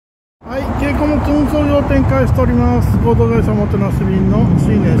はい、軽貨物運送業を展開しております。合同会社もてなす便の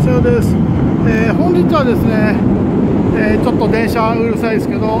新年社です。本日はですね、ちょっと電車うるさいです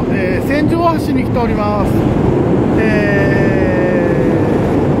けど、千住大橋に来ております。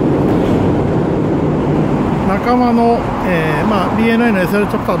仲間の、BNI の SL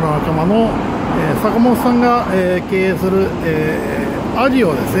チャプターの仲間の、坂本さんが、経営する、アディ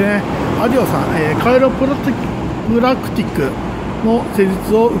オですね、アディオさん、カイロプラクティックの施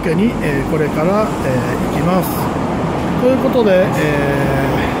術を受けに、これから、行きます。ということで、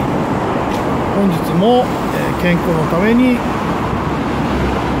本日も、健康のために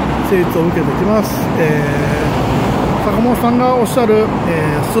施術を受けてきます。坂本さんがおっしゃる、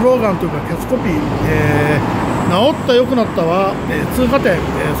スローガンというかキャッチコピー、治った良くなったは、通過点、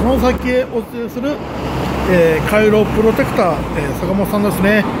その先へお連れする、カイロプロテクター、坂本さんです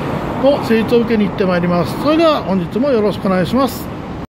ねの施術を受けに行ってまいります。それでは本日もよろしくお願いします。